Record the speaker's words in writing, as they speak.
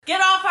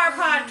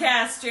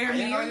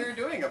Jeremy. I didn't know you were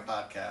doing a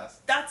podcast.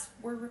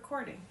 We're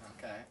recording.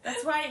 Okay.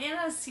 That's why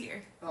Anna's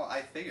here. No,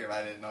 I figured.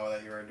 I didn't know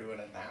that you were doing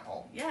it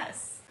now.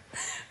 Yes.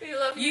 We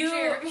love you,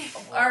 Jeremy.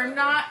 Are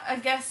not a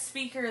guest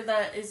speaker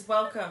that is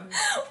welcome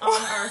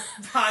on our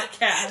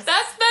podcast.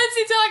 That's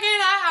Betsy talking.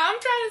 I'm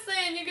trying to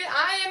say,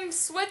 I am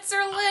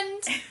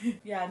Switzerland.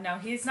 Yeah, no,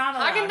 he's not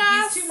allowed.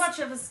 Haagen-Dazs. He's too much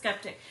of a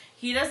skeptic.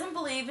 He doesn't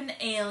believe in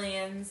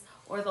aliens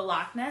or the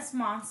Loch Ness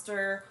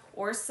Monster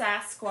or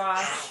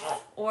Sasquatch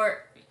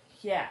or...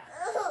 Yeah.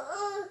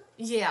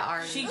 Yeah,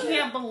 Arnie. She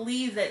can't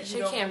believe that you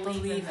don't can't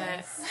believe believe in it.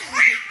 this.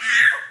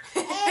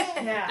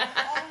 Yeah.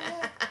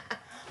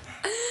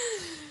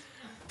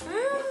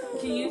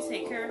 Can you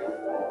take her?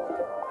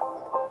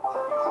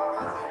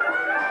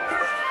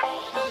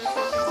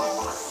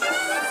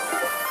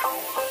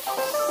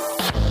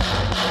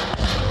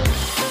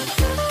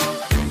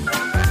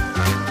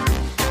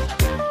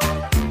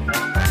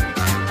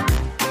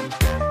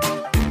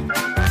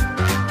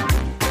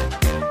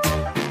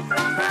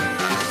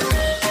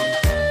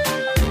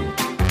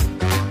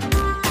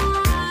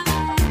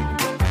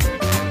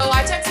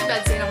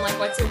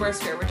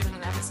 Worst fear. We're doing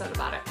an episode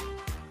about it.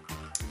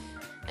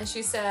 And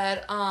she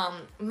said,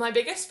 my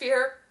biggest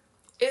fear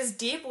is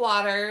deep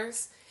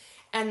waters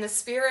and the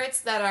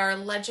spirits that are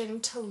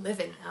legend to live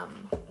in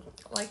them.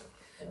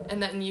 And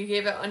then you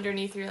gave it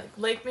underneath, you're like,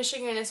 Lake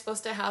Michigan is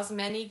supposed to house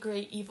many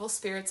great evil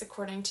spirits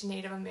according to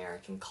Native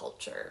American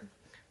culture.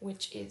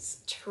 Which is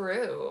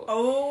true.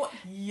 Oh,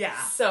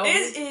 yeah. So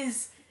it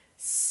is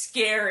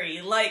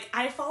scary. Like,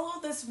 I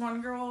follow this one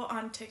girl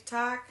on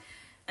TikTok,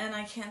 and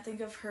I can't think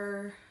of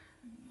her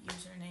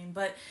username,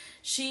 but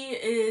she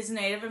is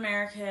Native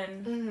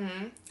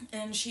American,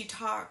 and she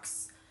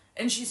talks,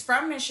 and she's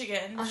from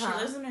Michigan. She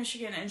lives in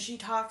Michigan, and she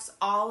talks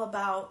all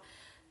about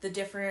the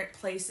different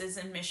places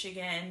in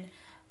Michigan,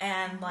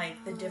 and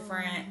like the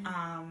different,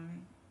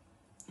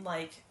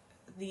 like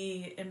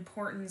the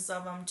importance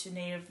of them to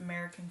Native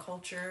American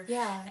culture.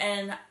 Yeah,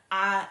 and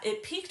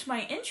it piqued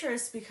my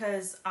interest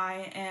because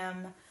I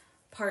am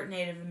part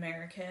Native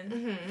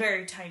American,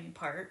 very tiny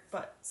part,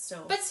 but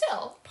still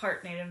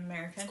part Native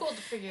American. It's cool to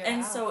figure it out.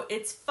 And so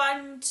it's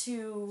fun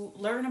to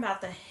learn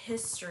about the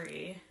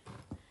history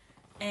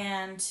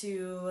and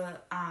to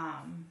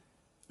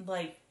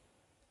learn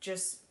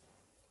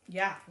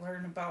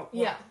about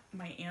what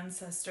my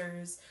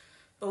ancestors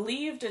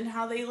believed and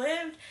how they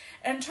lived.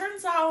 And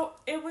turns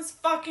out it was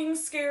fucking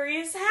scary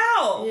as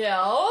hell.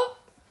 Yep.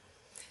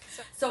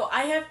 So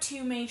I have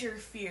two major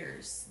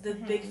fears. The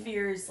big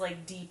fear is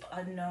like deep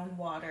unknown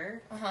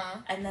water.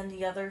 And then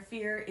the other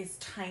fear is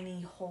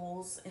tiny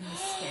holes in the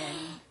skin.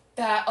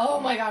 Oh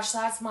my gosh,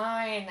 that's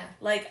mine.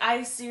 Like,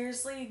 I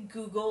seriously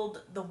Googled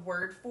the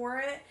word for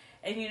it,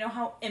 and you know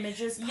how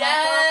images pop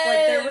Yes! up?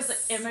 Like, there was an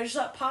image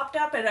that popped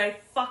up, and I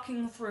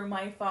fucking threw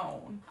my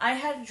phone. I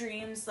had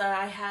dreams that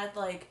I had,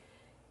 like,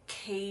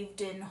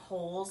 caved-in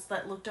holes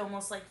that looked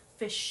almost like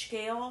fish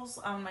scales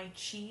on my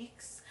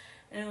cheeks,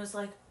 and it was,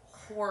 like,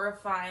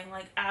 horrifying,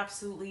 like,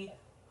 absolutely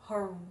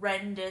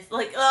horrendous.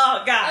 Like,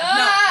 oh, God,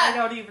 no, I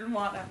don't even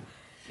want to.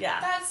 Yeah.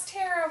 That's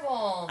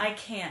terrible. I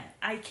can't.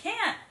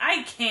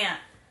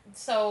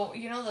 So,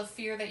 you know the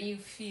fear that you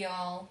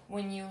feel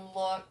when you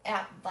look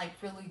at, like,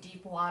 really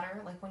deep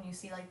water? Like, when you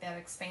see, like, that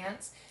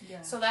expanse?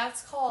 Yeah. So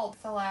that's called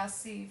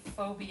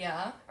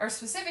thalassophobia, or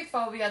specific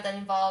phobia that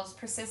involves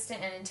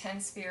persistent and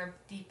intense fear of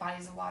deep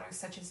bodies of water,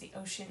 such as the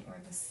ocean or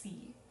the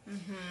sea.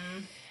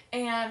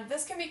 And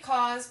this can be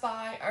caused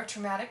by a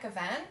traumatic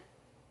event.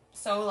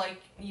 So,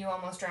 like, you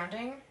almost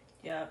drowning.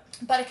 Yep.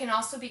 But it can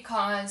also be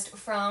caused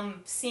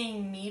from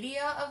seeing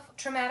media of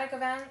traumatic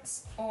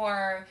events,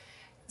 or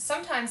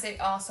sometimes it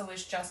also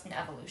is just an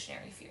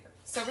evolutionary fear.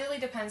 So it really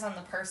depends on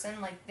the person.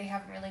 Like, they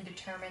haven't really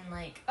determined,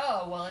 like,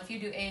 oh, well, if you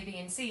do A, B,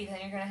 and C, then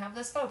you're going to have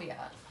this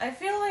phobia. I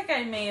feel like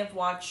I may have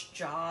watched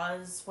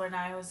Jaws when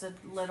I was a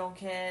little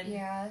kid.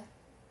 Yeah.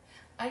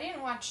 I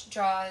didn't watch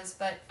Jaws,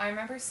 but I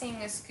remember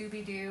seeing a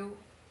Scooby-Doo,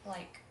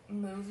 like,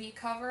 movie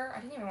cover. I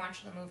didn't even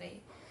watch the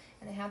movie.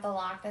 And they had the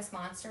Loch Ness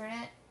Monster in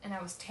it, and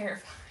I was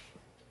terrified.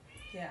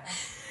 Yeah.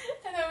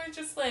 And I was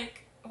just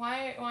like,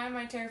 why am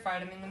I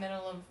terrified? I'm in the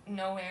middle of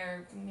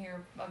nowhere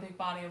near a big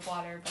body of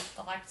water, but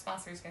the Loch Ness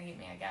Monster is going to eat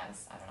me, I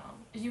guess. I don't know.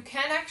 You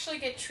can actually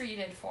get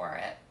treated for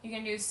it. You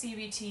can do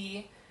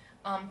CBT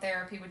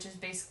therapy, which is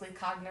basically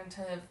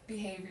cognitive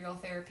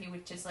behavioral therapy,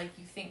 which is like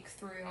you think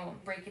through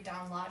and break it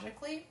down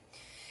logically.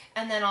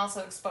 And then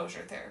also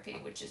exposure therapy,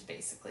 which is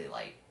basically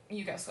like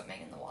you go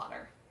swimming in the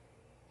water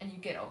and you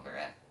get over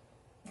it.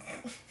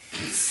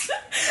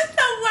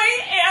 The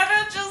way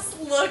Anna just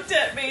looked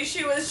at me,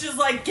 she was just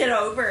like, get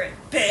over it,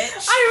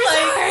 bitch.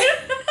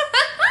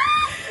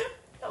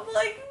 I'm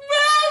like,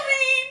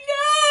 Mommy,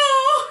 no!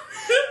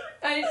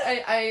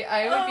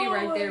 I would be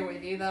right there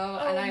with you, though,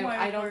 and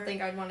I don't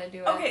think I'd want to do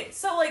it. Okay,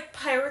 so, like,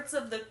 Pirates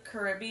of the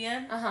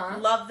Caribbean,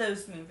 love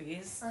those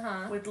movies,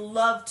 would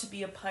love to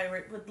be a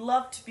pirate, would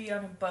love to be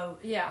on a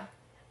boat,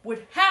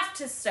 would have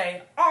to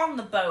stay on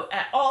the boat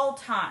at all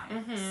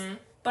times.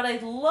 But I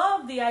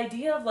love the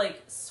idea of,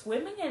 like,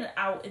 swimming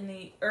out in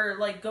the, or,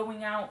 like,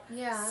 going out,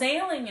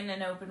 sailing in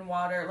an open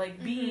water,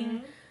 like,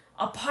 being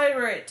a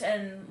pirate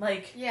and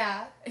like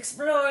Yeah.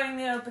 exploring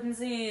the open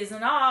seas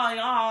and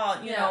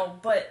you know,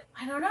 but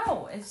I don't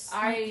know. It's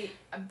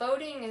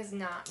Boating is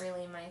not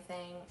really my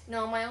thing.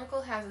 No, my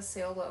uncle has a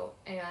sailboat,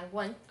 and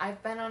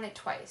I've been on it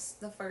twice.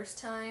 The first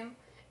time,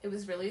 it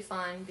was really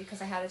fun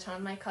because I had a ton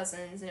of my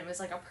cousins, and it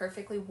was like a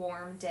perfectly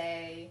warm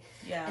day,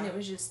 and it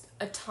was just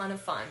a ton of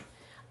fun.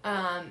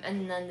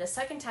 And then the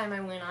second time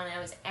I went on it, I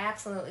was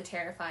absolutely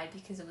terrified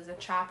because it was a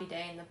choppy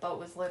day and the boat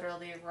was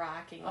literally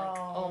rocking, like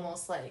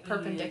almost like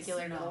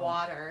perpendicular to the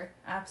water.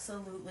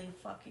 Absolutely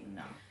fucking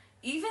no.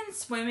 Even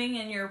swimming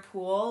in your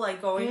pool,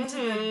 like going to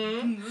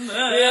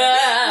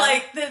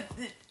like the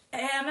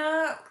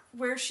Anna,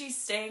 where she's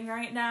staying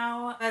right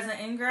now, has an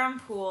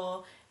in-ground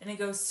pool and it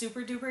goes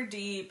super duper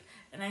deep.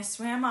 And I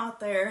swam out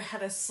there,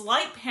 had a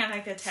slight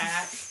panic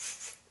attack.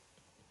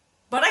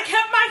 But I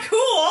kept my cool.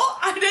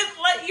 I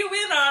didn't let you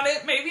in on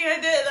it. Maybe I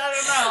did. I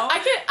don't know.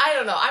 I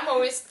don't know. I'm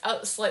always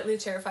slightly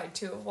terrified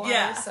too of water.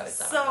 Yeah.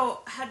 So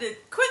had to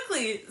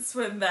quickly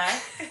swim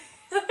back.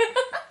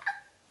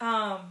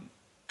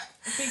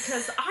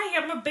 Because I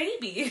am a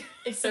baby.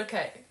 It's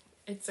okay.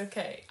 It's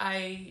okay.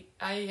 I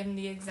am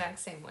the exact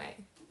same way.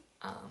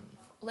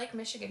 Lake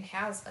Michigan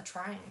has a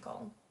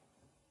triangle.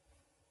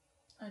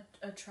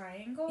 A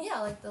triangle? Yeah,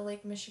 like the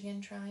Lake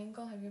Michigan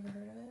Triangle. Have you ever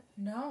heard of it?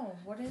 No.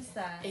 What is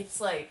that? It's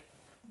like,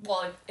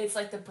 well, it's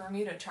like the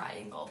Bermuda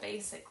Triangle,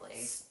 basically.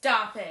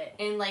 Stop it.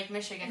 In Lake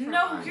Michigan.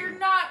 No, you're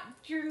not.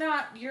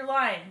 You're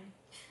lying.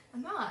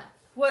 I'm not.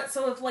 What,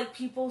 so if, like,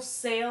 people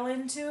sail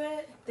into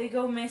it, they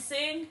go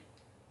missing?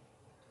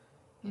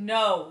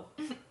 No.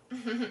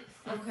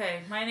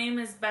 Okay, my name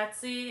is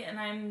Betsy, and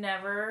I'm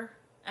never,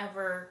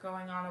 ever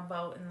going on a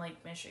boat in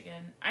Lake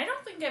Michigan. I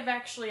don't think I've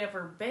actually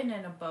ever been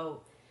in a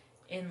boat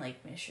in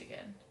Lake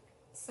Michigan.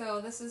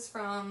 So this is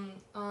from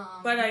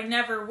but I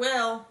never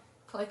will.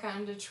 Click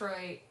on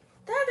Detroit.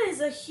 That is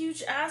a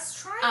huge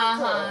ass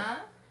triangle. Uh-huh.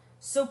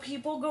 So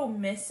people go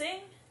missing?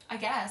 I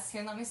guess.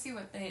 Here, let me see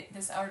what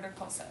this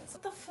article says.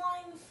 What the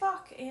flying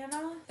fuck,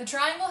 Anna? The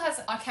triangle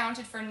has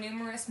accounted for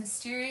numerous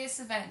mysterious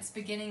events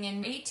beginning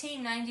in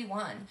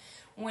 1891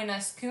 when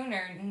a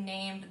schooner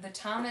named the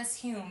Thomas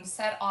Hume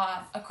set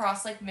off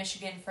across Lake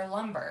Michigan for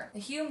lumber. The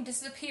Hume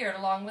disappeared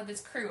along with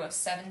its crew of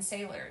 7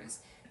 sailors.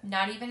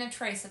 Not even a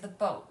trace of the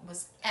boat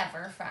was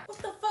ever found. What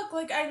the fuck?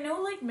 Like, I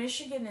know Lake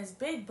Michigan is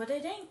big, but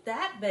it ain't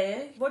that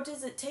big. What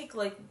does it take,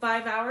 like,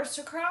 5 hours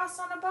to cross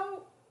on a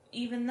boat?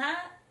 Even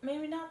that?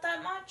 Maybe not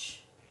that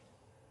much?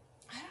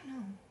 I don't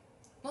know.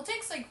 Well, it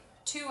takes, like,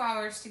 2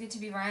 hours to get to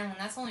Beaver Island.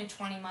 That's only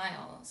 20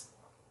 miles.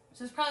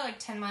 So it's probably, like,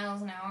 10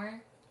 miles an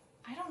hour.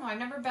 I don't know. I've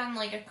never been,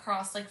 like,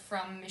 across, like,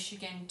 from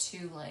Michigan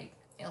to, like,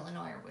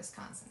 Illinois or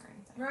Wisconsin or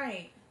anything.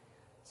 Right.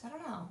 So I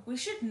don't know. We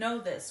should know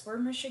this. We're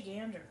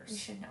Michiganders. We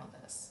should know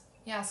this.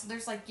 Yeah, so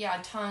there's, like, a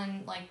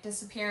ton, like,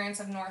 disappearance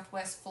of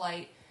Northwest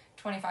Flight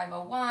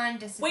 2501,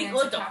 disappearance Wait, of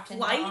like Captain a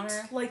flight?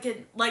 Donner.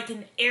 Like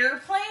an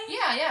airplane?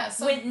 Yeah.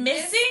 So went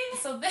missing?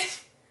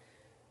 This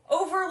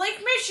over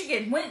Lake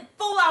Michigan. Went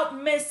full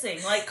out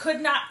missing. Like, could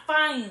not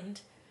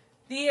find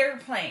the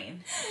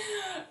airplane.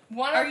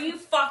 Are you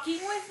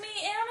fucking with me,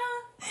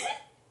 Anna?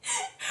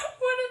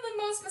 One of the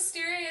most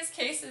mysterious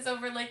cases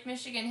over Lake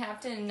Michigan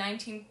happened in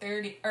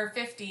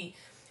 1950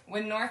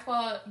 when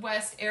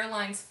Northwest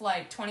Airlines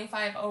Flight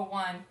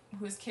 2501,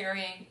 who was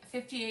carrying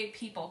 58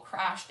 people,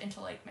 crashed into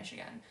Lake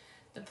Michigan.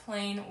 The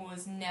plane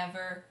was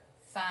never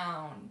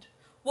found.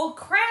 Well,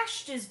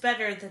 crashed is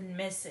better than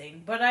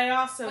missing, but I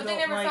also don't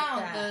like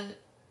that.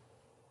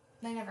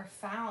 They never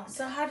found.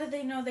 So how did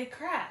they know they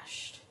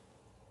crashed?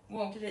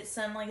 Well, did it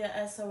send like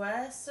a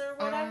SOS or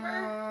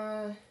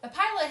whatever? The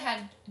pilot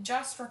had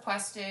just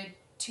requested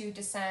to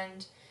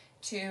descend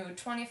to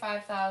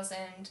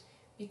 25,000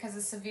 because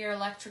of severe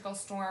electrical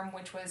storm,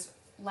 which was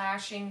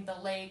lashing the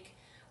lake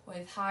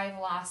with high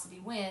velocity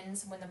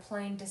winds when the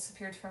plane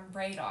disappeared from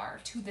radar.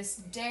 To this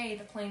day,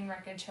 the plane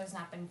wreckage has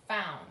not been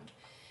found,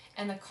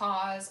 and the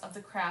cause of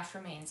the crash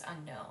remains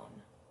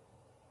unknown.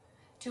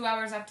 2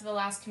 hours after the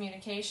last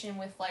communication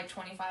with Flight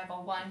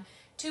 2501,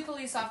 2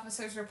 police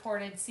officers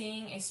reported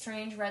seeing a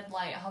strange red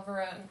light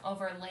hovering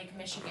over Lake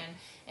Michigan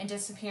and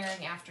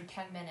disappearing after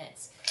 10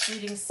 minutes,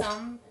 leading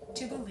some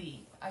to believe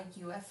a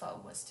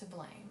UFO was to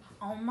blame.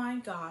 Oh my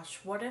gosh,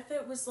 what if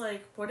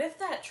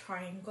that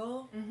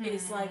triangle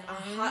is like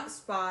a hot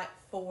spot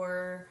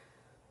for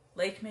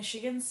Lake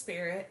Michigan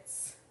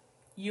spirits,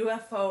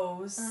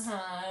 UFOs,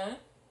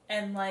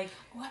 and like...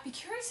 Oh, I'd be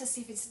curious to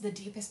see if it's the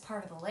deepest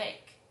part of the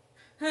lake.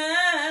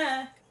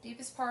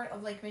 Deepest part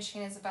of Lake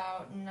Michigan is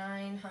about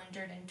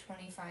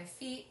 925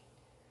 feet,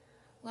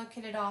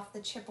 located off the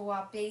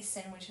Chippewa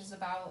Basin, which is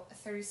about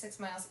 36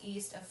 miles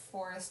east of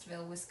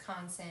Forestville,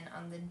 Wisconsin,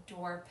 on the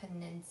Door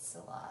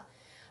Peninsula.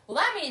 Well,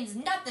 that means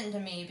nothing to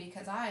me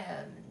because I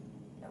have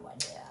no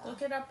idea.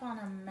 Look it up on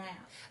a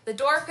map. The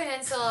Door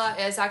Peninsula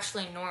is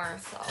actually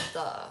north of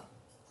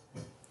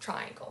the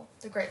triangle,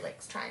 the Great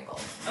Lakes Triangle.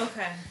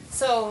 Okay.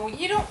 So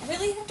you don't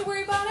really have to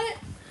worry about it.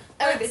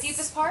 The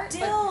deepest part.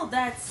 Still,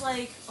 that's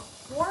like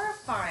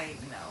horrifying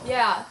though.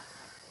 Yeah.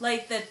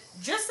 Like,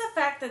 just the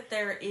fact that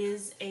there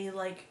is a,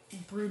 like,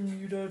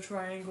 Bermuda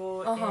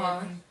Triangle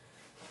in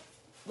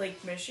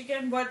Lake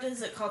Michigan. What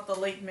is it called? The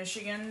Lake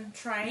Michigan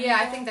Triangle? Yeah,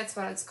 I think that's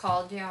what it's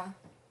called, yeah.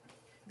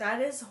 That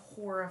is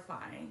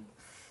horrifying.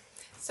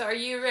 So are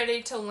you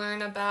ready to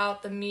learn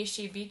about the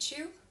Mishi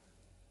Bichu?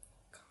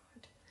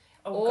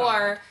 Oh, or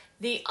God.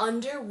 the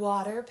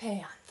underwater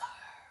panther?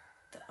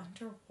 The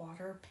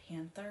underwater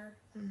panther?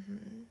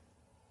 Mm-hmm.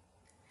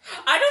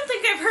 I don't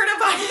think I've heard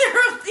of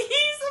either of these.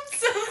 I'm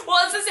so...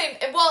 Well, it's the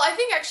same. Well, I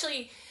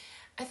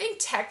think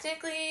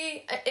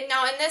technically,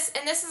 now in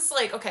this is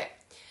like, okay,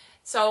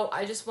 so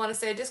I just want to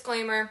say a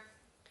disclaimer.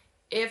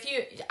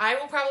 I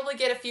will probably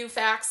get a few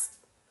facts,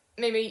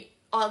 maybe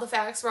all the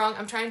facts wrong.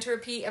 I'm trying to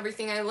repeat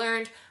everything I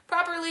learned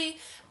properly,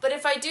 but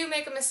if I do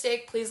make a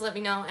mistake, please let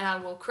me know and I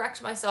will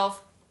correct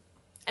myself.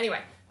 Anyway,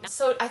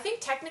 so I think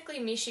technically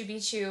Mishi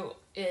Bichu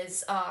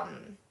is,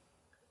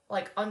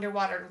 like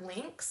underwater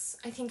lynx,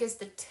 I think is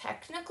the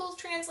technical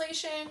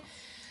translation,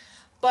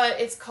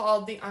 but it's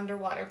called the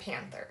underwater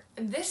panther.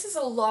 And this is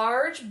a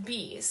large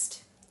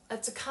beast.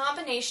 It's a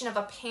combination of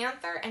a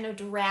panther and a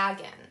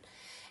dragon.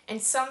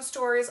 And some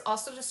stories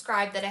also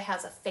describe that it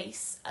has a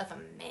face of a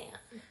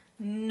man.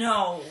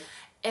 No.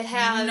 It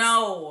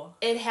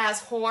has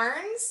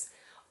horns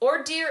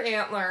or deer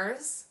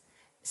antlers,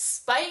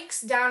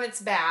 spikes down its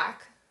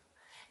back,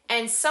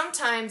 and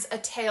sometimes a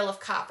tail of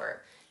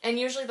copper. And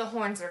usually the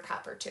horns are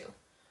copper too.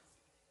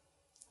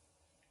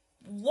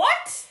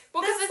 What?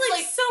 Well, that's it's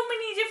like so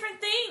many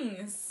different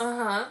things.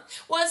 Uh-huh.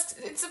 Well,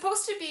 it's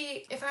supposed to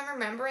be, if I'm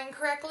remembering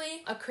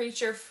correctly, a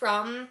creature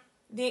from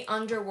the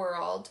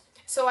underworld.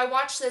 So I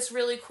watched this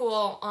really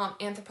cool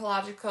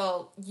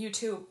anthropological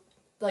YouTube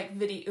like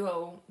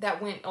video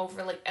that went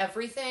over like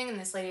everything, and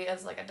this lady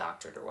is like a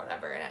doctorate or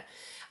whatever in it.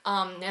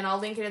 And I'll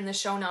link it in the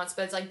show notes,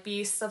 but it's like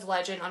beasts of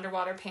legend,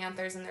 underwater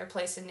panthers, and their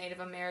place in Native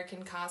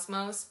American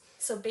cosmos.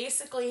 So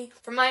basically,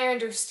 from my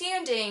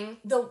understanding,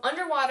 the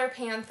underwater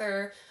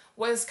panther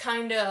was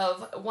kind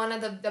of one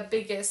of the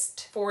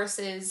biggest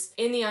forces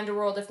in the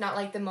underworld, if not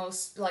like the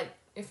most, like,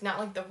 if not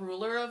like the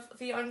ruler of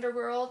the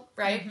underworld,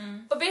 right? Mm-hmm.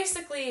 But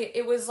basically,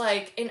 it was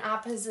like in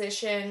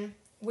opposition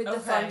with the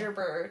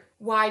Thunderbird.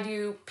 Why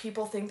do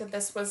people think that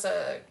this was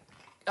a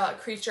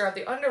creature of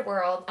the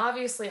underworld?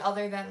 Obviously,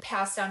 other than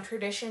passed down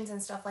traditions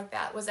and stuff like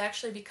that, was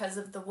actually because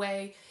of the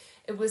way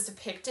it was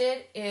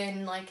depicted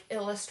in like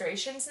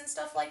illustrations and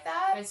stuff like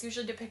that. It's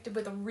usually depicted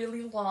with a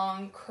really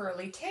long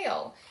curly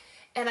tail.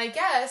 And I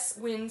guess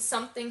when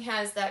something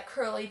has that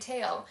curly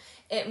tail,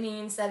 it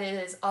means that it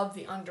is of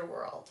the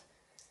underworld.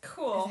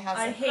 Cool.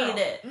 I hate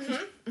it.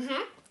 Mm-hmm.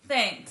 Mm-hmm.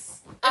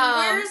 Thanks. And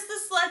where is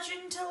this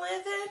legend to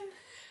live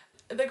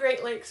in? The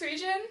Great Lakes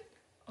region.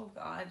 Oh,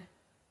 God.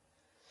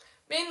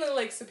 Mainly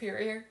Lake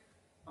Superior.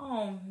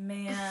 Oh,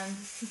 man.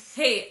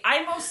 Hey,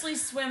 I mostly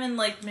swim in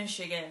Lake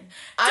Michigan.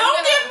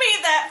 Give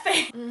me that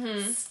face.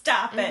 Mm-hmm.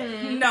 Stop it.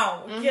 Mm-hmm.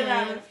 No, get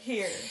out of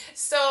here.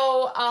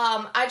 So,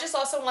 I just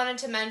also wanted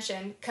to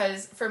mention,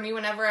 because for me,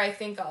 whenever I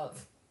think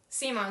of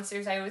sea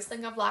monsters, I always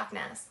think of Loch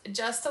Ness.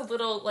 Just a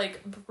little,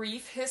 like,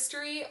 brief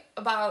history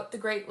about the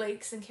Great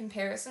Lakes in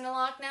comparison to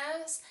Loch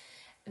Ness.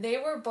 They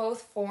were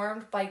both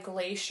formed by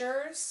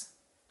glaciers.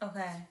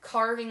 Okay.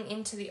 Carving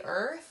into the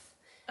earth.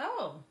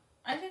 Oh.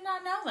 I did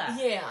not know that.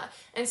 Yeah.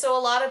 And so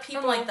a lot of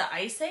people... From, like, the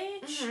Ice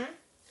Age? Mm-hmm. Wow.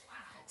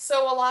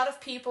 So a lot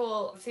of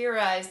people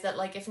theorize that,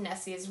 like, if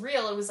Nessie is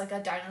real, it was, like, a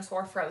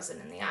dinosaur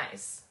frozen in the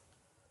ice.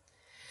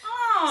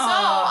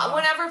 Oh. So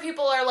whenever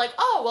people are like,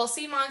 oh, well,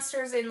 sea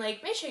monsters in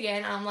Lake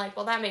Michigan, I'm like,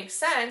 well, that makes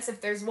sense. If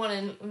there's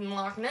one in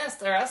Loch Ness,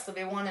 there has to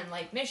be one in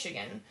Lake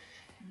Michigan.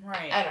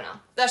 Right. I don't know.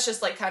 That's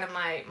just, like, kind of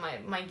my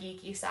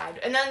geeky side.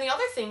 And then the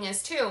other thing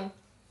is, too...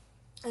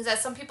 is that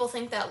some people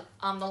think that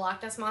the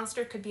Loch Ness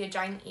Monster could be a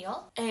giant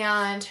eel.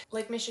 And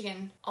Lake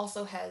Michigan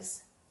also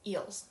has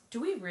eels.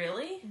 Do we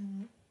really?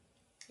 Mm-hmm.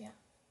 Yeah.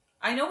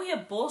 I know we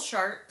have bull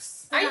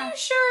sharks. Are you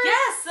sure?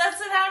 Yes,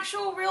 that's an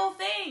actual real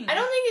thing. I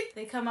don't think it's...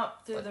 They come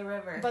up through the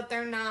river. But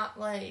they're not,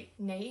 like,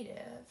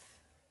 native.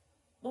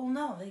 Well,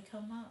 no, they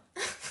come up.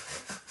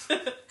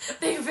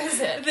 They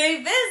visit.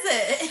 They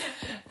visit.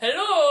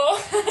 Hello.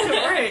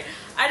 Right.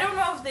 I don't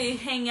know if they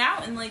hang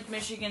out in Lake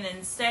Michigan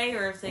and stay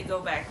or if they go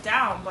back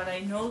down, but I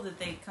know that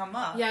they come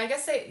up. Yeah, I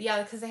guess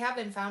because they have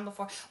been found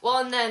before. Well,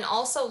 and then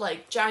also,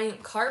 like,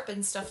 giant carp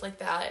and stuff like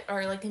that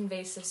are, like,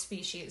 invasive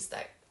species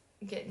that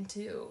get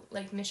into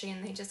Lake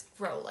Michigan. They just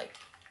grow, like,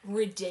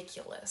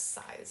 ridiculous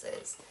sizes.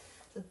 It's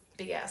a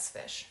big-ass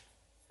fish.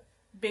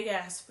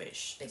 Big-ass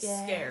fish. Big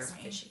scare ass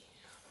me. Fishy.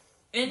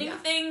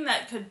 Anything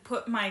that could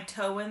put my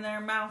toe in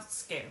their mouth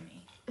scare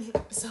me.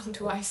 So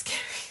do I scare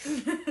you.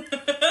 Okay,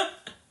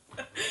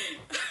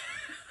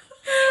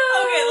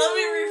 let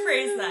me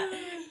rephrase that.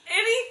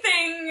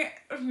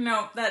 Anything...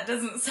 No, that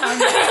doesn't sound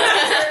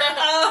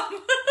right.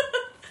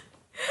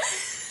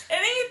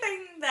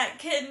 Anything that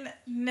can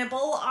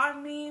nibble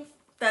on me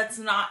that's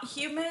not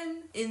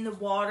human in the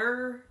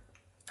water,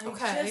 I'm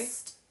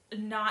just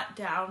not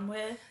down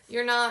with.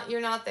 You're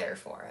not there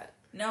for it.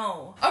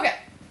 No. Okay.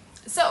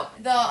 So,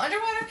 the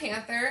underwater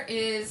panther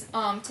is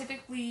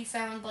typically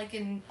found like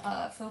in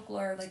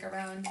folklore, like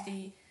around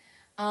the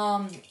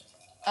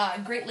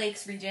Great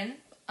Lakes region.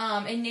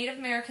 In Native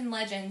American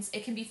legends,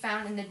 it can be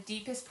found in the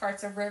deepest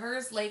parts of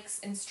rivers, lakes,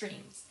 and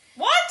streams.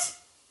 What?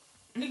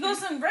 It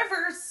goes in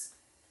rivers.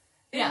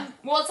 Yeah.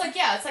 Well, it's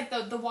like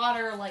the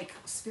water, like,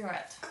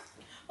 spirit.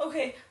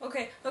 Okay.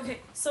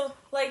 So,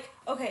 like,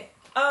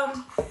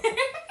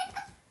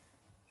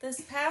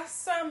 this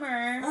past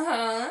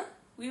summer,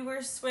 we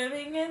were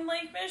swimming in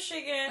Lake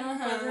Michigan,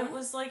 but it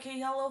was like a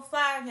yellow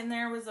flag, and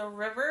there was a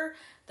river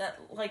that,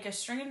 like, a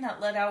stream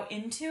that led out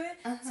into it.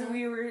 So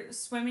we were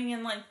swimming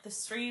in, like, the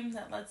stream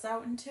that lets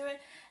out into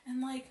it,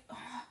 and, like,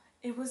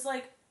 it was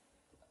like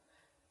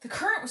the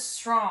current was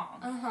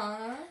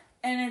strong.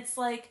 And it's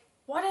like,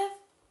 what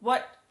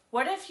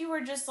if you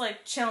were just,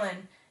 like,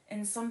 chilling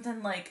and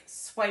something, like,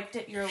 swiped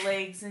at your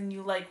legs and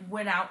you, like,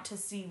 went out to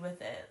sea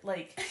with it?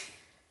 Like...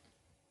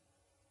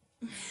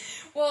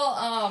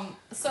 Well,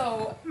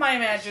 so... My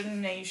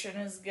imagination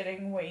is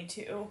getting way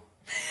too...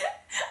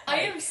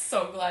 I am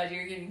so glad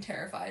you're getting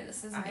terrified.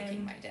 This is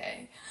making my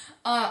day.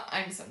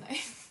 I'm so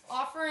nice.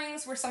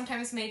 Offerings were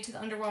sometimes made to the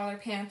underwater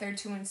panther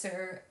to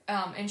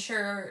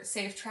ensure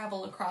safe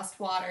travel across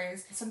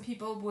waters. Some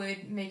people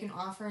would make an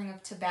offering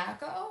of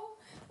tobacco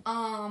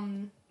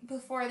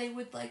before they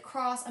would, like,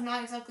 cross. I'm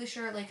not exactly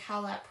sure, like,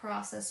 how that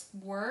process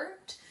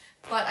worked,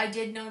 but I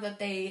did know that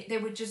they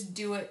would just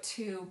do it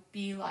to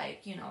be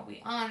like, you know,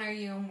 we honor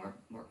you and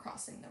we're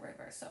crossing the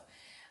river. So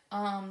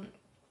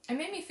it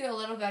made me feel a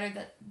little better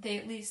that they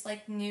at least,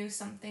 like, knew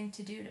something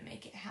to do to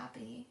make it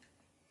happy.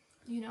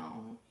 You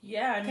know.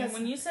 Yeah, I mean,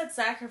 when you said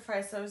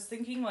sacrifice, I was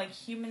thinking, like,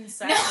 human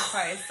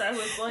sacrifice. No. I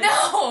was like...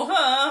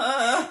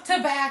 No!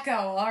 Tobacco,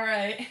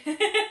 alright.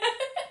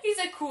 He's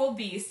a cool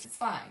beast. It's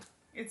fine.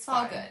 It's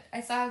all good.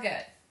 It's all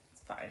good.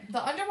 It's fine.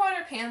 The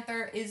underwater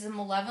panther is a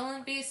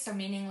malevolent beast, so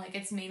meaning, like,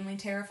 it's mainly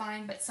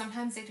terrifying, but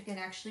sometimes it can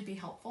actually be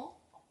helpful.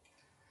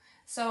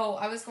 So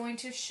I was going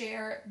to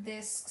share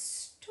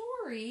this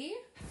story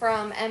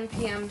from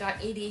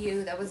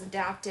npm.edu that was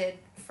adapted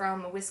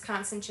from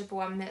Wisconsin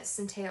Chippewa Myths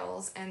and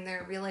Tales and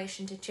their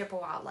relation to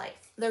Chippewa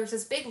life. There's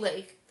this big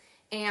lake,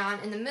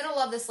 and in the middle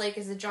of this lake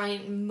is a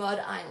giant mud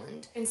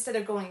island. Instead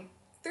of going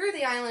through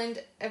the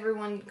island,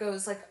 everyone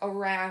goes, like,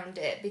 around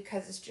it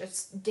because it's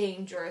just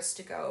dangerous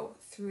to go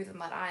through the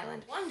mud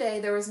island. One day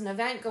there was an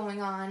event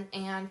going on,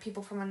 and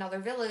people from another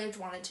village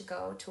wanted to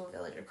go to a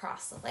village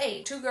across the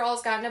lake. Two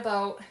girls got in a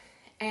boat,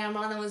 and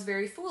one of them was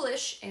very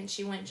foolish, and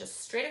she went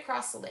just straight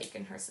across the lake,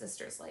 and her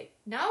sister's like,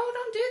 no,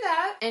 don't do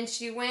that. And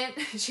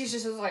she's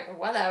just like,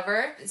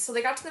 whatever. So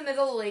they got to the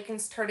middle of the lake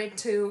and started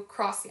to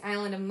cross the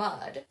island of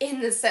mud.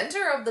 In the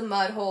center of the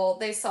mud hole,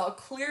 they saw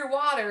clear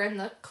water, and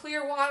the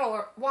clear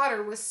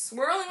water was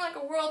swirling like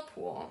a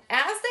whirlpool.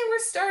 As they were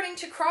starting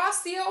to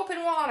cross the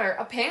open water,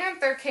 a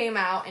panther came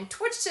out and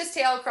twitched his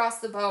tail across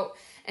the boat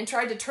and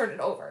tried to turn it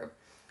over.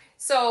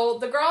 So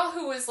the girl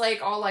who was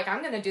like, all like,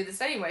 I'm gonna do this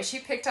anyway, she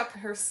picked up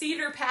her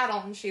cedar paddle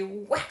and she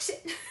whacked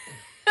it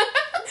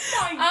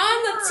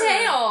on the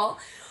tail.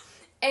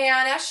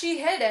 And as she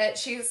hit it,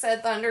 she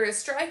said, thunder is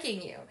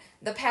striking you.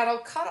 The paddle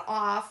cut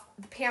off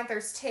the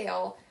panther's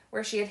tail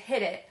where she had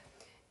hit it,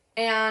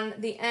 and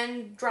the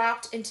end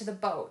dropped into the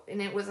boat,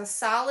 and it was a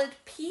solid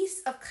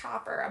piece of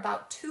copper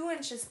about 2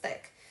 inches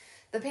thick.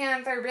 The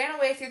panther ran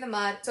away through the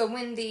mud, so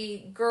when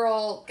the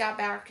girl got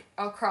back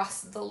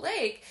across the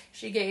lake,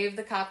 she gave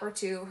the copper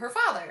to her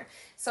father.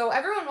 So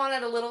everyone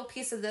wanted a little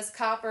piece of this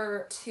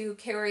copper to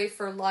carry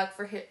for luck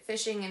for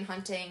fishing and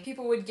hunting.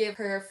 People would give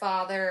her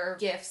father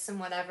gifts and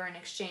whatever in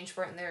exchange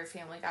for it, and their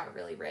family got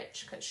really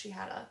rich because she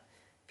had a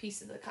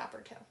piece of the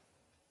copper tail.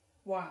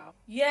 Wow.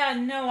 Yeah,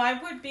 no,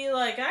 I would be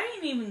like, I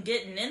ain't even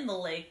getting in the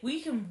lake.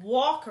 We can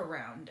walk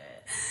around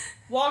it.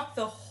 Walk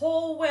the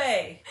whole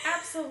way.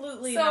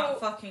 Absolutely not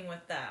fucking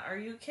with that. Are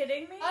you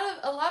kidding me?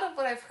 A lot of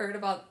what I've heard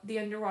about the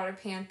underwater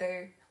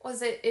panther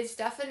was it's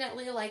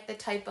definitely like the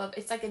type of,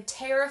 it's like a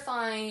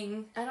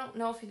terrifying, I don't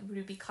know if it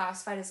would be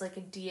classified as like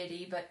a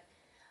deity, but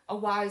a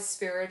wise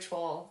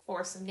spiritual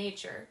force of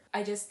nature.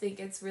 I just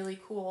think it's really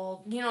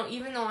cool. You know,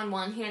 even though on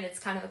one hand it's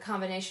kind of a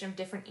combination of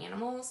different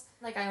animals,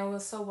 like I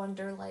also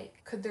wonder,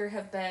 like, could there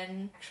have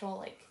been actual,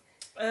 like,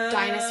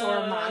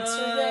 dinosaur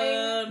monster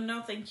thing?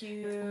 No, thank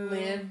you.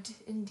 Lived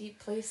in deep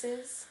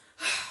places?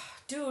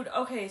 Dude,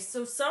 okay,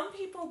 so some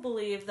people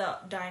believe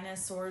that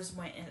dinosaurs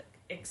went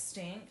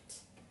extinct.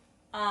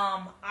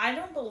 I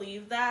don't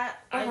believe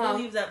that. I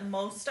believe that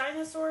most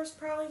dinosaurs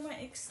probably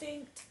went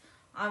extinct.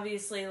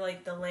 Obviously,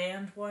 like, the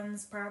land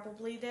ones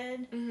probably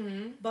did.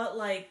 Mm-hmm. But,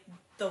 like,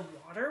 the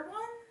water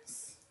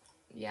ones?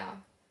 Yeah.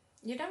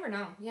 You never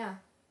know, yeah.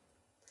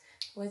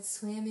 What's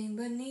swimming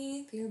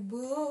beneath your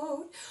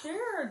boat?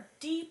 There are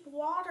deep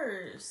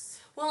waters.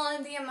 Well,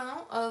 and the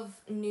amount of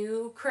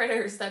new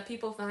critters that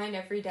people find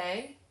every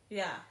day.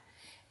 Yeah.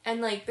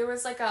 And, like, there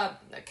was, like, a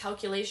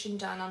calculation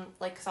done on,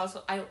 like, cause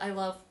I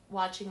love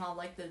watching all,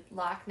 like, the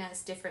Loch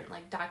Ness different,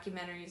 like,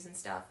 documentaries and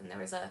stuff, and there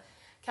was a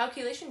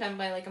calculation done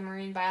by, like, a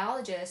marine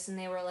biologist, and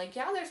they were like,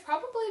 yeah, there's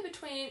probably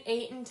between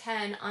 8 and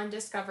 10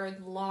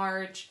 undiscovered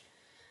large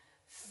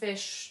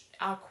fish,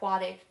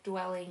 aquatic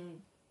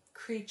dwelling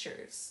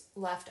creatures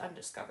left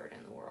undiscovered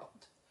in the world.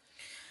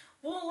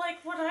 Well,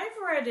 like, what I've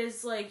read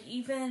is, like,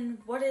 even,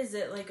 what is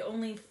it, like,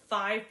 only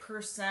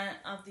 5%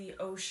 of the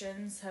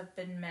oceans have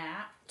been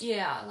mapped.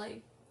 Yeah,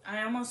 like...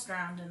 I almost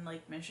drowned in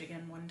Lake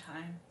Michigan one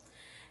time.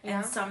 Yeah?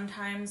 And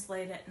sometimes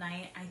late at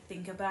night, I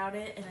think about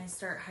it and I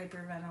start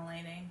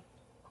hyperventilating.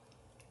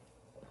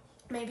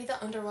 Maybe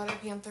the underwater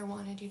panther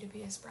wanted you to be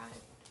his bride.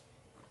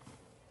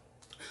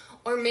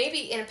 Or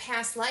maybe in a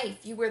past life,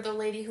 you were the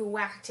lady who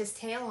whacked his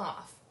tail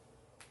off.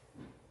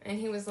 And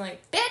he was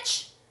like,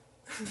 bitch!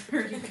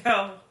 There you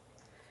go.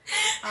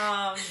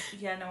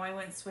 Yeah, no, I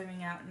went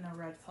swimming out in a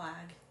red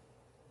flag.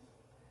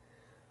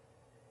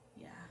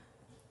 Yeah.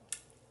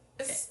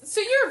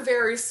 So you're a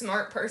very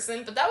smart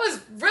person, but that was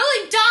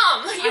really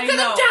dumb! You could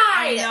have died!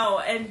 I know,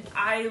 and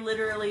I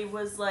literally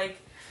was, like,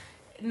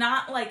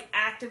 not, like,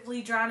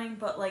 actively drowning,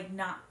 but, like,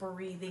 not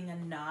breathing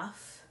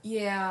enough.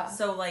 Yeah.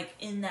 So, like,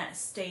 in that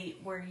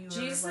state where you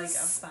Jesus, were, like,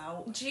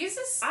 about...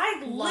 Jesus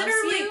I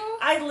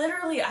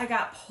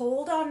got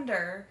pulled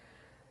under.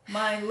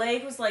 My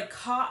leg was, like,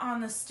 caught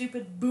on the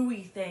stupid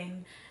buoy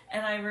thing.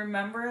 And I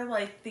remember,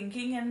 like,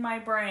 thinking in my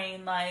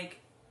brain, like,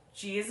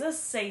 Jesus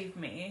save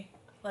me.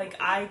 Like,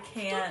 I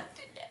can't.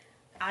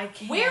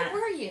 Where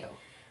were you?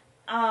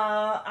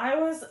 I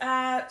was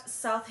at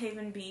South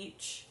Haven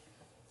Beach.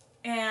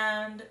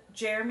 And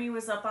Jeremy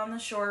was up on the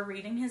shore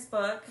reading his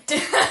book. And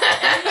he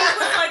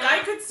was like,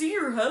 I could see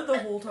your head the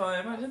whole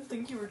time. I didn't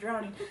think you were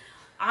drowning.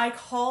 I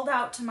called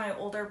out to my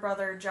older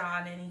brother,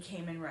 John, and he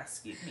came and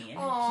rescued me. And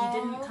he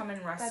didn't come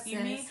and rescue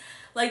me. Nice.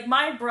 Like,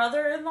 my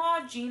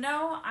brother-in-law,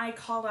 Gino, I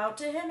called out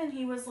to him, and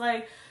he was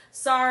like,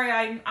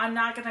 sorry, I'm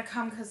not going to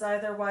come because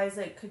otherwise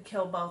it could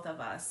kill both of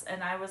us.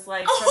 And I was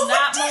like, from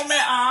that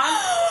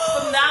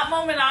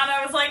moment on,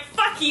 I was like,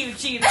 fuck you,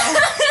 Gino.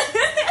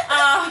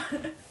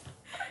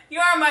 You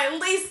are my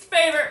least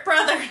favorite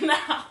brother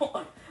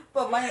now.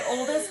 But my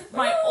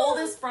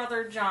oldest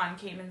brother John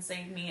came and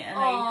saved me, and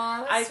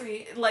that's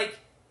sweet. Like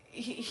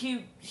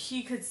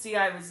he could see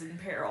I was in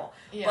peril.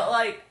 Yeah. But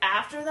like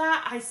after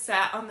that, I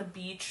sat on the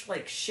beach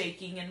like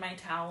shaking in my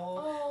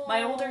towel. Oh.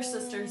 My older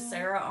sister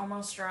Sarah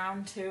almost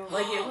drowned too.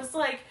 Like it was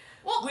like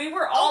well, we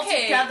were all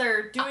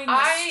together doing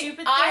this stupid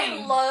thing.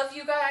 I love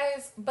you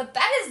guys, but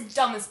that is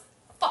dumb as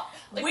fuck.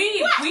 Like,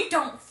 we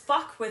don't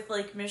fuck with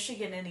Lake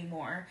Michigan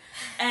anymore,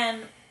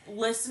 and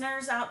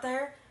listeners out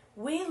there.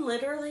 We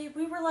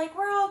were like,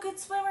 we're all good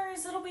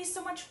swimmers. It'll be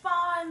so much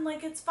fun.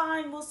 Like, it's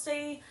fine.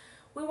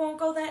 We won't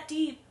go that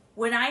deep.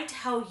 When I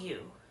tell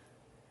you,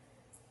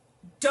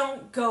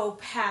 don't go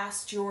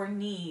past your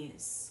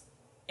knees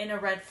in a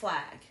red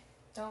flag.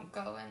 Don't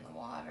go in the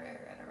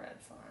water at a red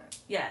flag.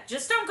 Yeah,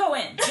 just don't go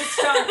in. Just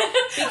don't.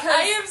 Because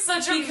I am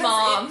such a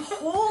mom. It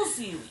pulls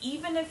you,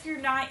 even if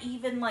you're not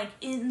even, like,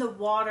 in the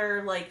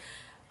water, like...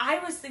 I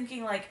was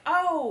thinking, like,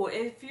 oh,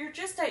 if you're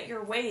just at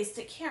your waist,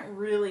 it can't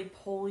really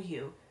pull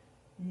you.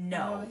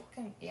 No.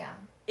 Yeah.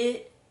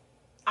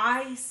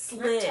 I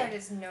slid. Riptide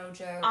is no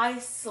joke. I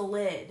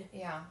slid.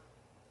 Yeah.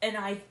 And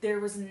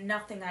there was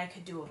nothing I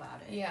could do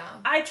about it. Yeah.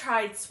 I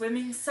tried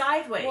swimming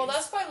sideways. Well,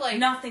 that's why, like...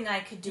 Nothing I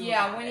could do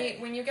about it.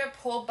 Yeah, when you get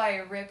pulled by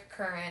a rip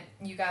current,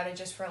 you gotta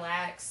just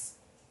relax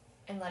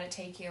and let it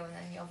take you, and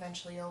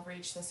then you'll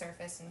reach the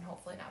surface and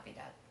hopefully not be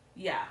dead.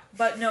 Yeah.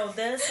 But no,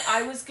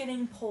 I was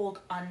getting pulled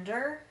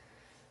under...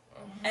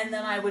 And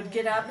then I would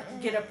get up,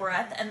 get a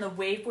breath, and the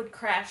wave would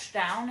crash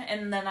down,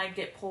 and then I'd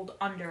get pulled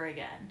under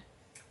again.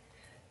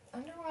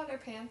 Underwater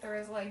panther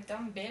is like,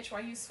 dumb bitch, why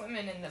are you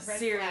swimming in the red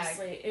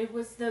Seriously, flag? it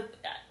was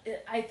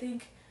I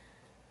think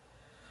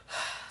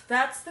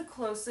that's the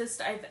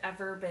closest I've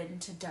ever been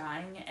to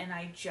dying, and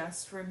I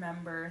just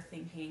remember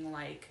thinking,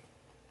 like,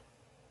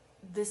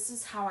 this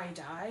is how I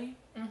die.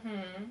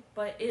 Mm-hmm.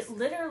 But it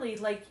literally,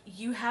 like,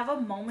 you have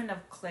a moment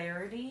of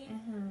clarity,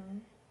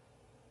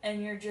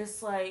 and you're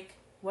just like...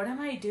 What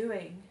am I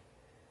doing?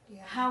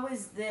 Yeah. How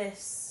is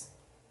this?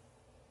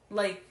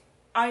 Like,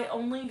 I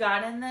only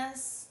got in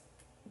this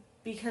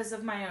because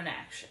of my own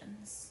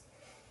actions.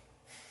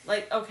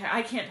 Like, okay,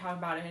 I can't talk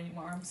about it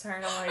anymore. I'm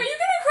sorry. Are you gonna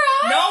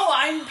cry? No,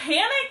 I'm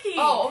panicking.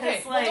 Oh,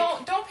 okay. Like,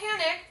 well, don't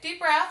panic. Deep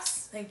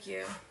breaths. Thank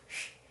you.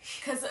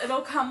 Because it'll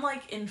come,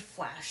 like, in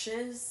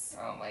flashes.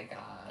 Oh my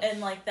god.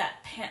 And, like,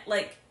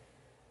 like...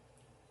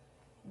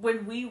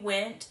 When we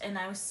went and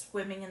I was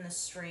swimming in the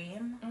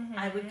stream,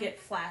 I would get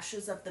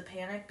flashes of the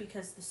panic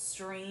because the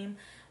stream,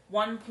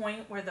 one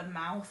point where the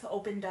mouth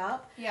opened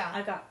up,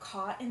 I got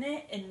caught in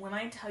it. And when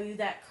I tell you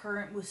that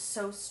current was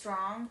so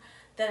strong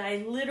that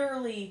I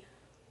literally,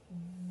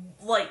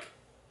 like,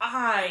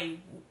 I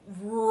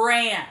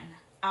ran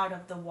out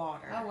of the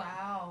water. Oh,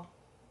 wow.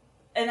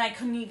 And I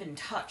couldn't even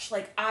touch.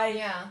 Like,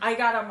 I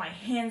got on my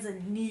hands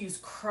and knees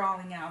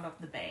crawling out of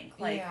the bank.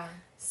 Like,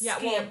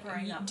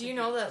 do you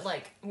know that,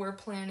 like, we're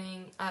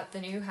planning at the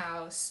new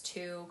house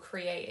to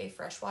create a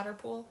freshwater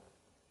pool?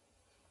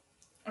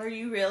 Are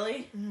you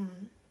really?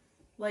 Mm-hmm.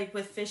 Like,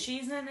 with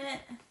fishies in it?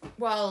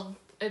 Well,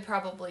 It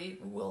probably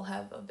will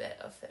have a bit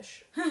of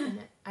fish in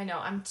it. I know.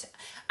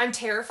 I'm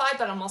terrified,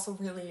 but I'm also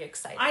really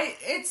excited.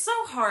 It's so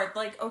hard.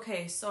 Like,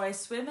 okay, so I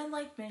swim in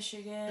Lake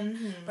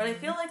Michigan, but I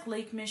feel like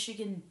Lake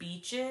Michigan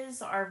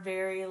beaches are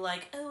very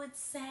like, oh, it's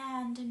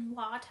sand and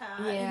water.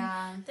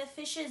 Yeah. And the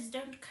fishes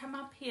don't come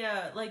up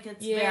here. Like,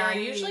 it's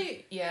very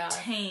usually yeah.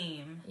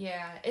 tame.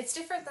 Yeah. It's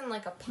different than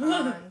like a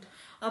pond.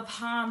 A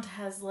pond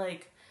has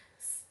like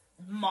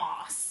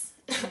moss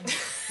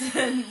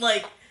and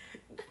like,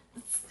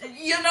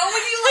 you know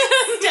when you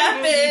like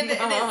step in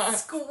and it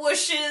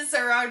squishes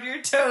around your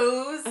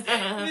toes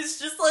and it's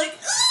just like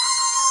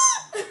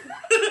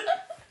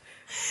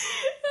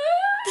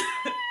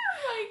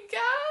Oh my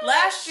god.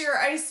 last year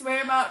I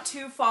swam out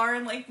too far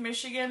in Lake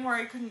Michigan where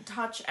I couldn't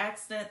touch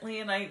accidentally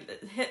and I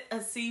hit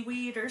a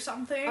seaweed or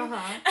something and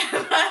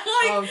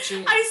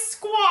I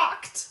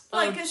squawked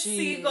like a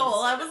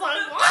seagull. I was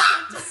like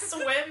wanting to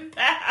swim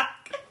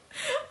back.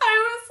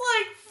 I was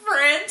like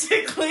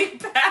frantically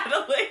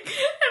paddling,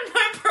 and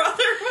my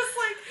brother was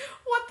like,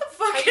 "What the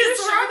fuck is you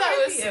sure wrong that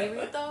with was you?"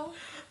 seaweed though?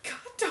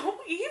 God,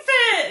 don't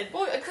even.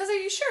 Well, because are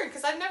you sure?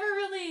 Because I've never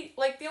really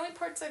like the only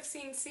parts I've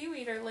seen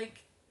seaweed are like.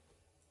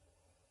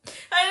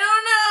 I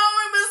don't know.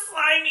 It was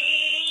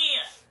slimy.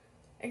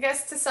 I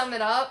guess to sum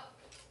it up,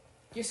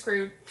 you're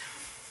screwed.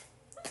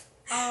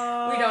 We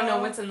don't know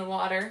what's in the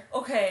water.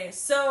 Okay,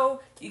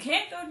 so you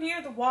can't go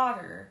near the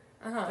water.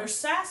 Uh-huh.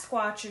 There's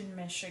Sasquatch in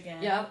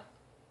Michigan. Yep.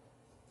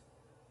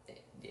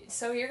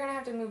 So you're gonna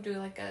have to move to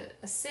like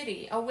a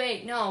city. Oh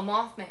wait, no,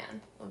 Mothman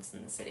lives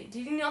in the city.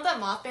 Did you know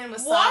that Mothman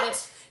was What? sighted?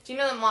 Do you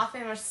know that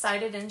Mothman was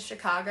sighted in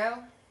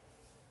Chicago?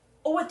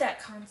 Oh, at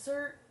that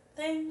concert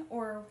thing?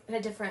 Or At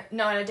a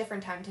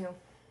different time too.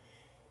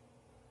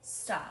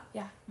 stop.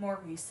 Yeah. More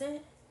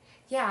recent?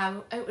 Yeah,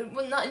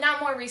 well,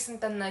 not more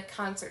recent than the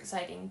concert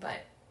sighting, but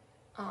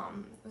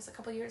it was a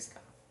couple years ago.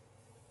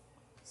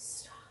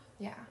 Stop.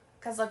 Yeah,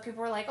 because like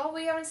people were like, "Oh,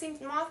 we haven't seen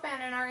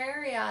Mothman in our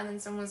area," and then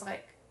someone was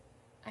like,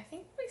 "I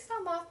think we saw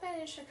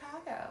Mothman in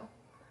Chicago."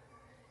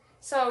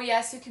 So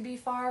yes, you could be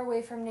far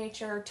away from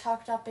nature,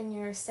 tucked up in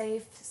your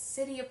safe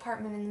city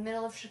apartment in the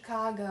middle of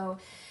Chicago.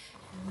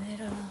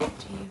 Little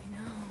do you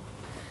know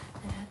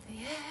that at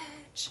the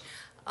edge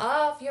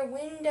of your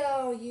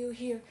window you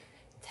hear.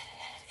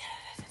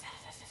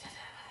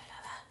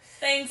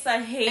 Thanks, I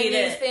hate And you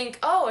it. think,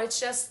 oh, it's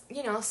just,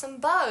 some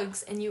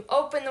bugs. And you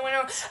open the window,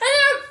 and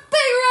there are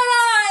big red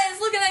eyes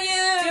looking at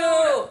you!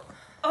 Dude,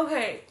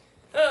 okay.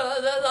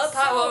 The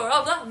power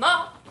of the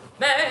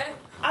Mothman.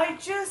 I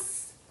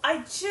just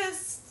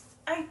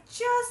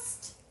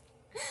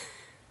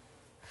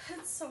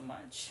it's so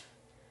much.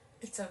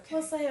 It's okay.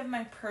 Plus I have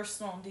my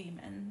personal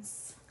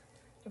demons.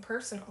 Your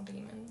personal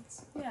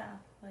demons. Yeah,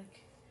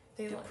 like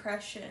They look.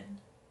 depression.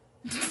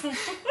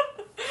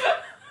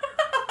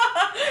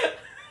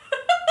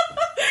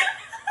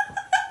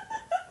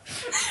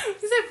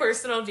 You say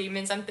personal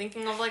demons, I'm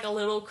thinking of like a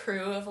little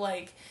crew of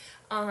like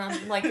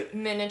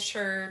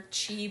miniature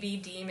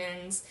chibi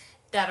demons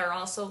that are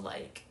also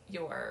like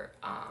your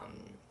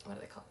what are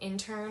they called?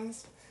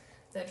 Interns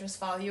that just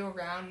follow you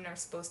around and are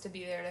supposed to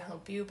be there to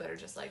help you but are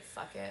just like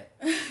fuck it.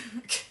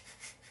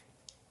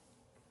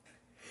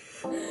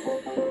 So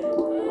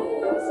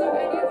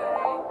anyway,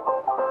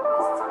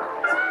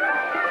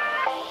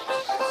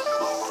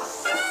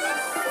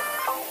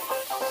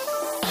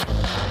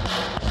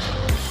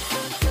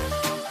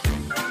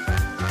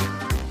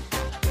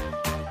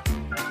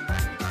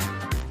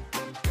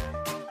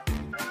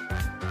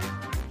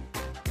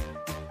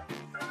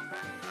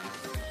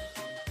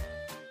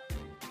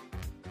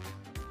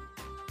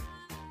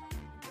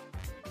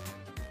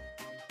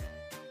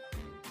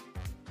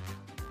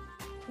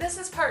 this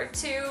is part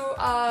 2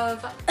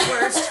 of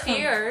Worst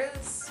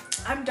Fears.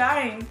 I'm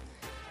dying.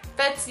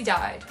 Betsy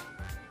died.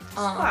 It's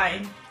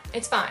fine.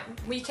 It's fine.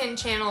 We can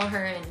channel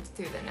her in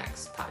through the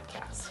next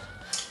podcast.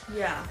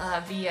 Yeah.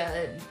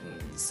 Via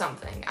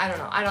something. I don't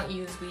know. I don't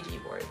use Ouija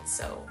boards,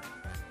 so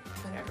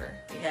whatever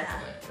the Yeah.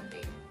 equivalent would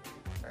be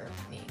for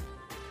me.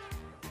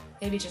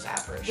 Maybe just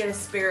apparition. Get a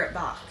spirit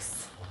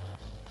box.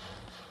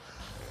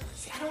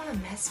 See, I don't want to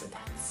mess with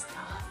that stuff.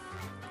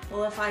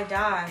 Well, if I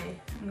die,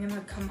 I'm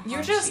gonna come home.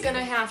 You're just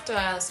gonna have to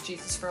ask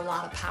Jesus for a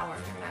lot of power,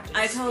 and you're gonna have to.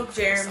 I just told speak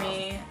for yourself.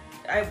 Jeremy.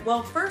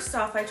 First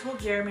off, I told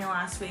Jeremy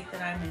last week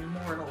that I'm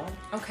immortal,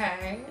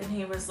 Okay. and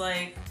he was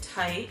like,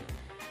 "Tight."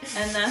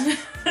 And then,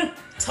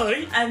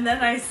 Tight. and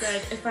then I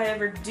said, "If I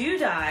ever do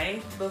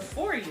die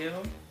before you,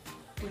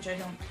 which I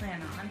don't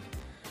plan on,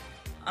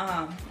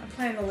 I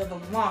plan to live a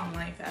long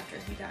life after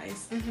he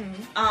dies."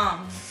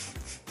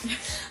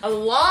 A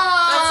long.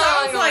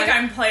 That sounds like life.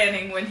 I'm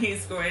planning when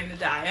he's going to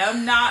die.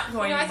 I'm not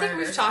going to I think murder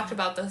we've him. talked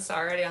about this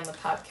already on the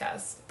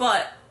podcast.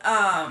 But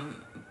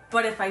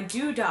if I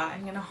do die,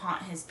 I'm gonna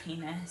haunt his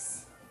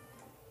penis.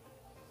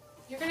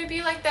 You're gonna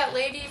be like that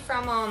lady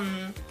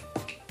from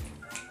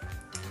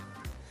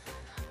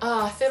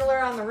Fiddler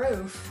on the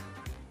Roof.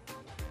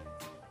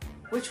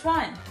 Which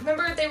one?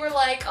 Remember they were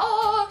like,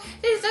 oh,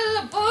 this is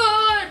a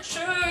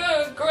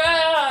butcher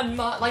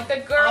grandma. Like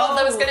the girl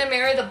that was going to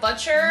marry the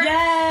butcher.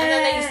 Yes. And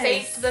then they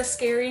faked the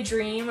scary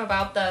dream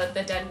about the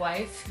dead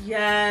wife.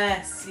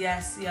 Yes.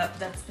 Yep.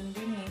 That's gonna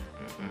be me.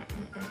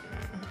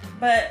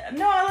 But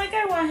no,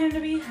 I want him to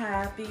be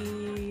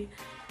happy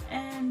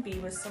and be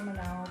with someone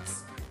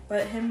else.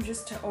 But him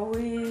just to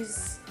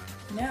always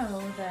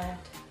know that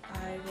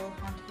I will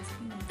haunt his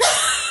penis.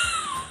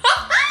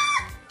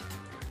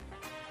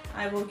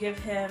 I will give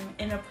him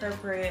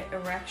inappropriate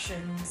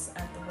erections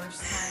at the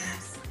worst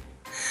times.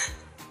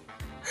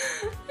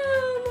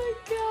 Oh my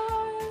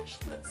gosh,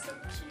 that's so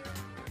cute.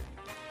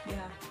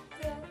 Yeah.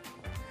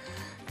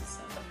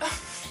 So.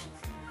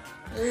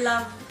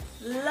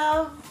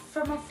 Love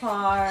from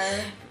afar.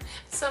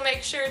 So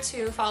make sure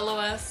to follow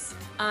us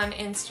on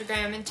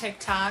Instagram and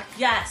TikTok.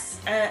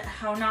 Yes, at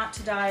How Not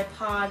to Die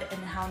Pod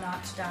and How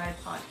Not to Die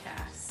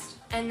Podcast.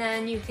 And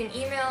then you can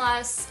email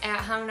us at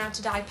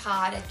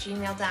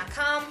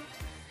hownottoDiePod@gmail.com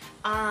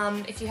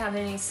if you have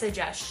any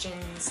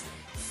suggestions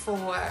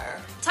for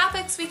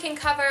topics we can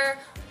cover,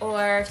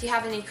 or if you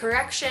have any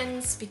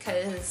corrections,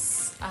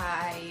 because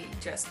I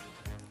just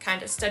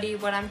kind of study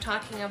what I'm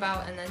talking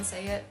about and then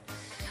say it.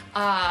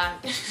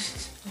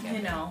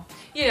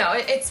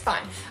 It's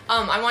fun.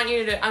 I want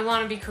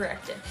to be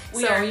corrected.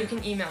 You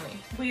can email me.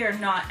 We are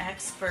not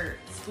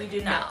experts. We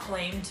do not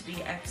claim to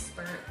be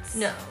experts.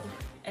 No.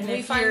 And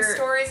we find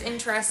stories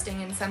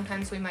interesting, and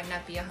sometimes we might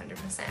not be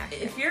 100%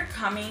 accurate. If you're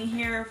coming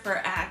here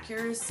for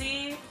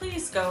accuracy,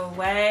 please go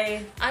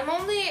away. I'm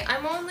only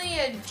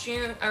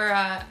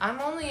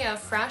a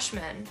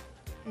freshman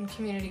in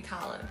community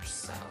college,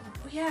 so.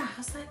 Oh yeah,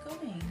 how's that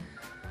going?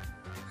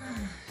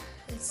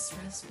 It's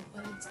stressful,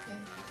 but it's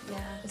good.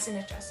 Yeah, it's an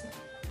adjustment.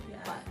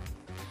 Yeah.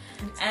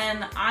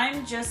 And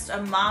I'm just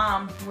a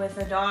mom with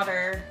a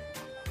daughter,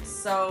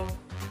 so.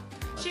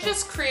 She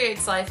just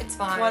creates life, it's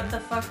fine. What the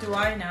fuck do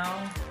I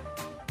know?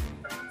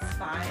 It's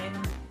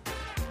fine.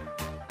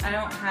 I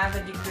don't have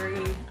a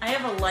degree. I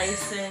have a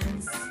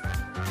license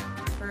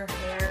for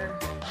hair.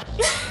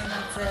 And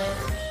that's it.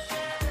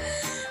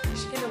 You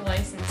should get a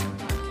license in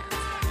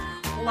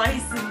podcast.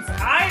 License?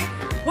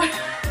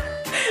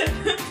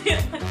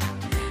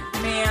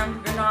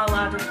 Ma'am, you're not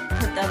allowed to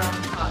put that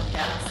on the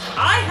podcast.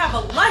 I have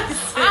a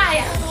license!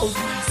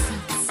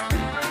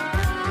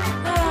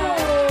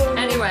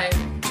 Anyway,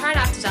 try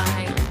not to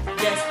die.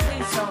 Yes,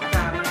 please don't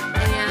die.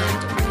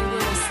 And we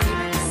will see you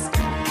next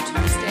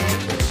Tuesday,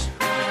 which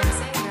I'm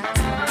saying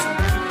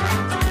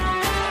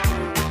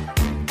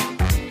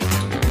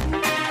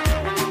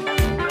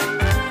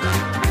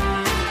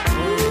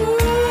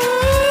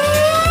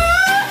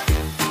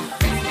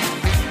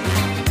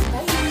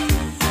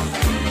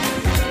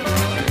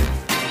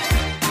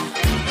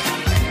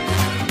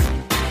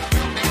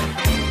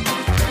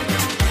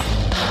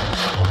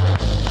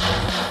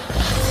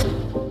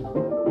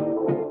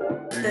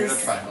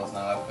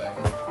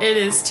It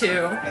is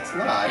too. It's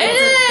not. It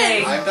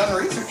is! I've done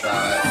research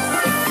on it.